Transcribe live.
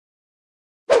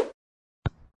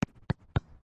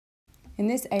In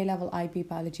this A-level IB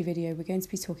biology video, we're going to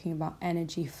be talking about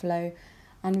energy flow,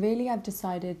 and really I've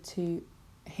decided to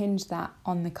hinge that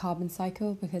on the carbon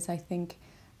cycle because I think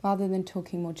rather than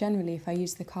talking more generally, if I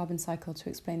use the carbon cycle to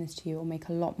explain this to you, it will make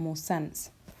a lot more sense.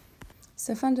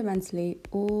 So fundamentally,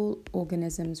 all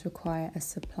organisms require a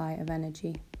supply of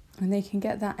energy, and they can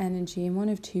get that energy in one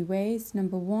of two ways.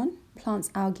 Number one,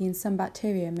 plants, algae and some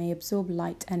bacteria may absorb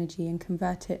light energy and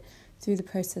convert it through the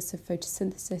process of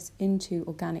photosynthesis into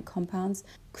organic compounds.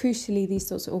 Crucially, these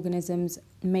sorts of organisms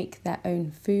make their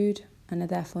own food and are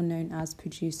therefore known as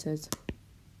producers.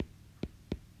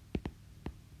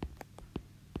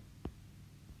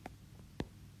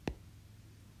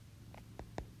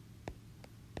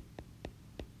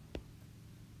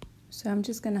 So I'm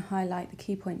just going to highlight the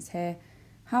key points here.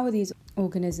 How are these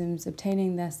organisms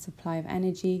obtaining their supply of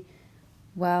energy?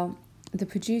 Well, the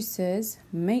producers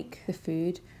make the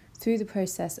food through the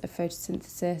process of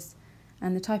photosynthesis,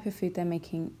 and the type of food they're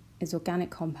making is organic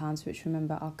compounds, which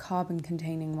remember are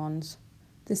carbon-containing ones.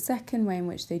 The second way in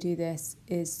which they do this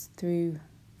is through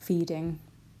feeding,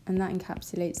 and that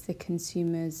encapsulates the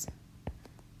consumers,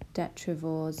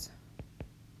 detrivores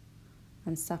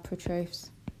and saprotrophs.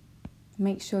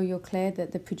 Make sure you're clear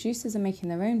that the producers are making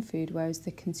their own food, whereas the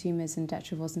consumers and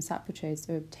detrivores and saprotrophs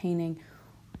are obtaining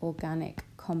organic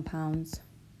compounds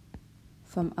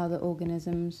from other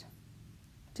organisms.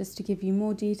 Just to give you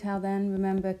more detail then,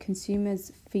 remember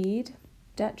consumers feed,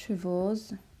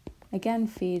 detrivores again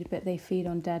feed, but they feed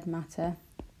on dead matter.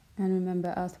 And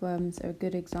remember, earthworms are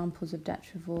good examples of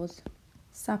detrivores.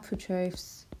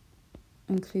 Saprotrophs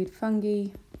include fungi,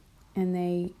 and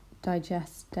they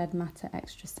digest dead matter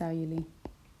extracellularly,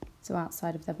 so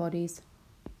outside of their bodies,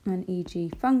 and e.g.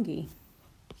 fungi.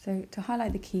 So to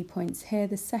highlight the key points here,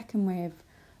 the second way of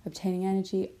obtaining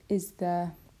energy is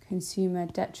the consumer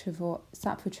detrivore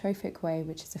saprotrophic way,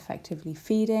 which is effectively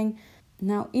feeding.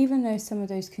 Now, even though some of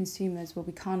those consumers will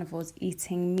be carnivores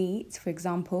eating meat, for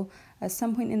example, at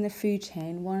some point in the food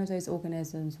chain, one of those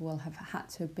organisms will have had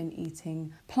to have been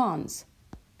eating plants.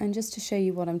 And just to show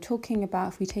you what I'm talking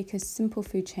about, if we take a simple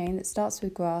food chain that starts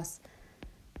with grass,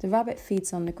 the rabbit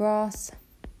feeds on the grass,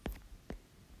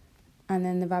 and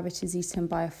then the rabbit is eaten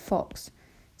by a fox.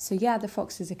 So yeah, the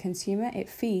fox is a consumer, it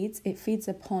feeds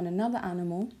upon another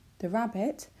animal, the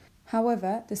rabbit.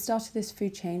 However, the start of this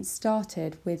food chain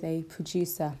started with a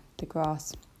producer, the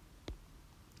grass.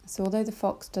 So although the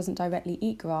fox doesn't directly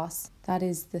eat grass, that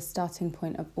is the starting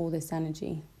point of all this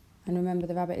energy. And remember,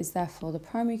 the rabbit is therefore the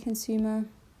primary consumer,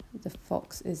 the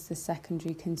fox is the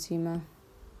secondary consumer.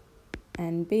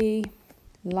 NB,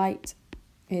 light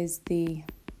is the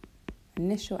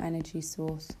initial energy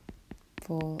source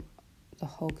for the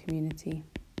whole community.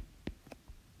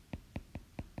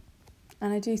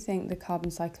 And I do think the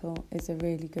carbon cycle is a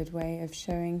really good way of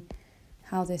showing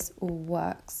how this all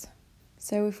works.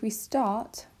 So if we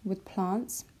start with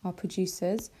plants, our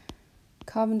producers,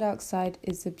 carbon dioxide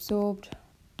is absorbed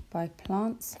by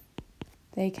plants.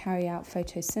 They carry out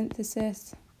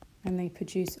photosynthesis and they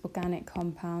produce organic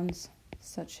compounds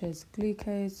such as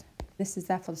glucose. This is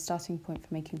therefore the starting point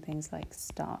for making things like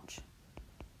starch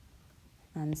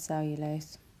and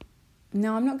cellulose.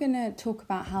 Now, I'm not going to talk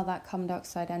about how that carbon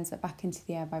dioxide ends up back into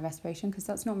the air by respiration, because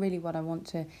that's not really what I want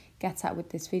to get at with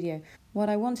this video. What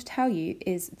I want to tell you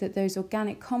is that those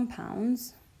organic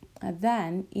compounds are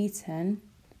then eaten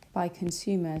by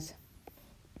consumers.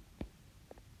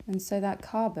 And so that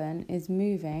carbon is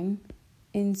moving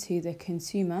into the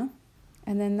consumer,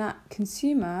 and then that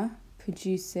consumer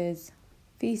produces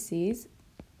feces,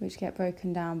 which get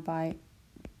broken down by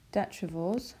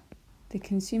detrivores. The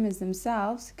consumers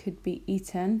themselves could be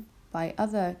eaten by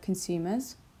other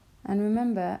consumers. And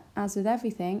remember, as with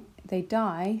everything, they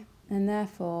die, and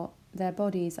therefore their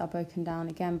bodies are broken down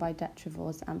again by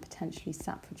detrivores and potentially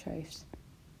saprotrophs.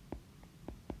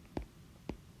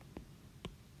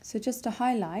 So just to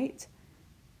highlight,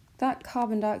 that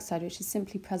carbon dioxide, which is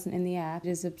simply present in the air,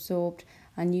 is absorbed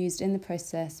and used in the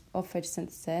process of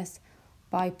photosynthesis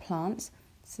by plants.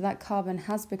 So that carbon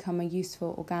has become a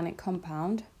useful organic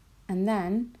compound. And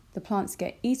then the plants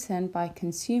get eaten by a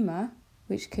consumer,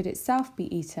 which could itself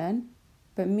be eaten.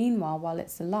 But meanwhile, while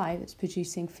it's alive, it's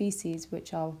producing feces,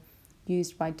 which are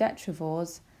used by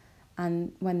detrivores.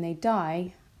 And when they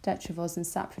die, detrivores and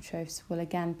saprotrophs will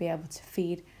again be able to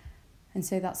feed. And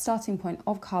so that starting point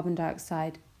of carbon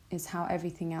dioxide is how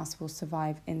everything else will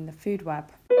survive in the food web.